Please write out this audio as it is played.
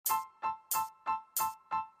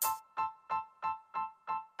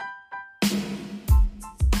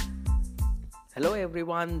Hello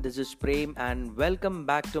everyone, this is Prem and welcome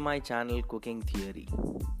back to my channel Cooking Theory.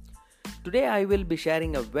 Today I will be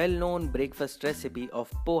sharing a well-known breakfast recipe of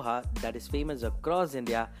poha that is famous across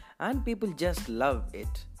India and people just love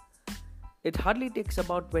it. It hardly takes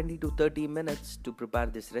about 20 to 30 minutes to prepare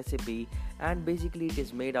this recipe, and basically it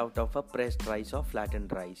is made out of a pressed rice or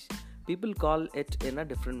flattened rice. People call it in a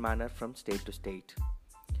different manner from state to state.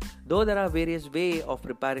 Though there are various ways of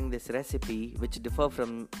preparing this recipe which differ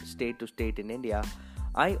from state to state in India,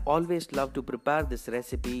 I always love to prepare this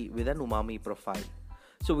recipe with an umami profile.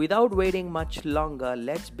 So without waiting much longer,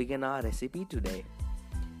 let's begin our recipe today.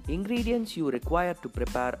 Ingredients you require to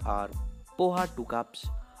prepare are poha 2 cups,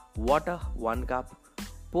 water 1 cup,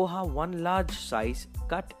 poha 1 large size,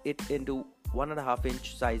 cut it into 1.5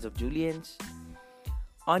 inch size of juliennes,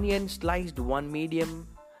 onion sliced 1 medium,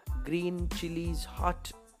 green chilies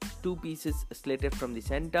hot 2 pieces slated from the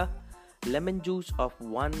center, lemon juice of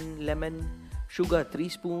 1 lemon, sugar 3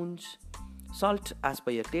 spoons, salt as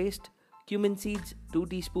per your taste, cumin seeds 2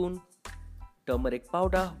 teaspoons, turmeric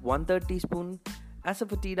powder 1/3 teaspoon,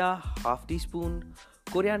 asafoetida half teaspoon,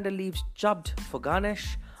 coriander leaves chopped for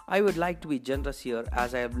garnish. I would like to be generous here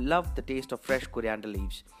as I have loved the taste of fresh coriander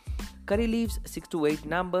leaves. Curry leaves 6 to 8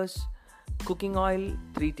 numbers, cooking oil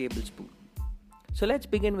 3 tablespoons. So let's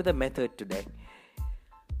begin with the method today.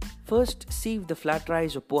 First, sieve the flat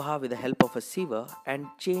rice or poha with the help of a sieve and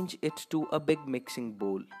change it to a big mixing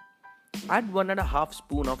bowl. Add 1.5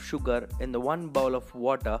 spoon of sugar in the 1 bowl of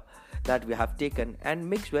water that we have taken and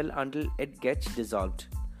mix well until it gets dissolved.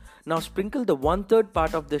 Now sprinkle the 1/3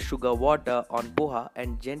 part of the sugar water on poha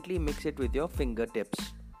and gently mix it with your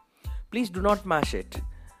fingertips. Please do not mash it.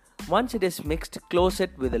 Once it is mixed, close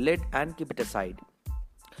it with a lid and keep it aside.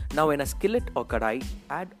 Now in a skillet or kadai,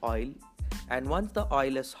 add oil, and once the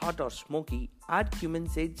oil is hot or smoky, add cumin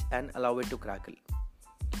seeds and allow it to crackle.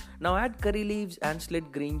 Now add curry leaves and slit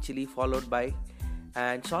green chili followed by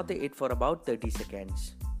and saute it for about 30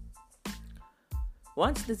 seconds.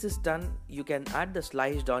 Once this is done, you can add the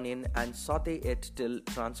sliced onion and saute it till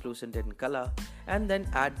translucent in color, and then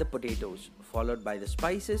add the potatoes followed by the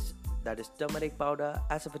spices, that is turmeric powder,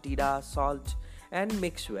 asafoetida, salt, and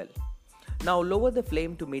mix well. Now lower the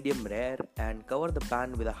flame to medium rare and cover the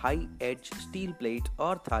pan with a high-edged steel plate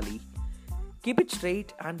or thali. Keep it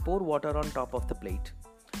straight and pour water on top of the plate.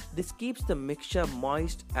 This keeps the mixture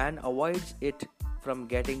moist and avoids it from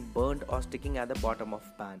getting burnt or sticking at the bottom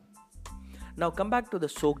of pan. Now come back to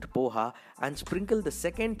the soaked poha and sprinkle the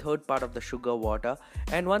third part of the sugar water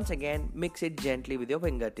and once again mix it gently with your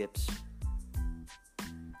fingertips.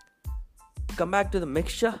 Come back to the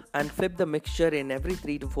mixture and flip the mixture in every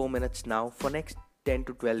 3 to 4 minutes now for next 10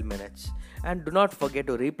 to 12 minutes. And do not forget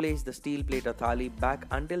to replace the steel plate or thali back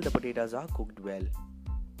until the potatoes are cooked well.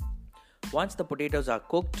 Once the potatoes are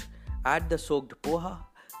cooked, add the soaked poha,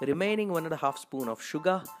 remaining 1.5 spoon of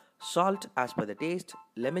sugar, salt as per the taste,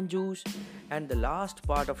 lemon juice, and the last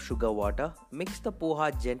part of sugar water. Mix the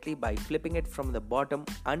poha gently by flipping it from the bottom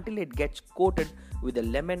until it gets coated with a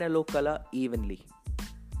lemon yellow color evenly.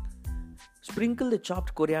 Sprinkle the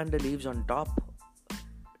chopped coriander leaves on top.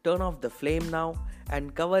 Turn off the flame now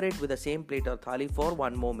and cover it with the same plate or thali for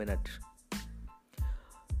 1 more minute.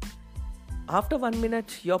 After 1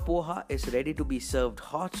 minute, your poha is ready to be served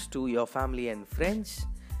hot to your family and friends,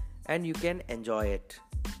 and you can enjoy it.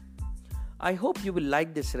 I hope you will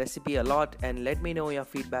like this recipe a lot and let me know your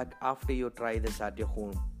feedback after you try this at your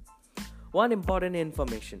home. One important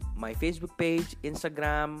information, my Facebook page,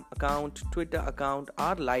 Instagram account, Twitter account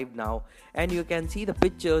are live now, and you can see the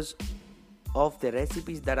pictures of the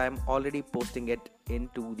recipes that I am already posting it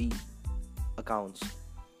into the accounts.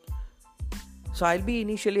 So I'll be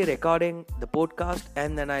initially recording the podcast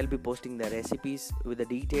and then I'll be posting the recipes with a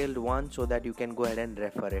detailed one so that you can go ahead and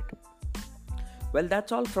refer it. Well,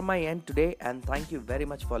 that's all from my end today, and thank you very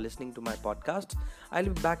much for listening to my podcast.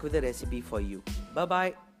 I'll be back with a recipe for you. Bye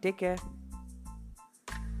bye. Take care.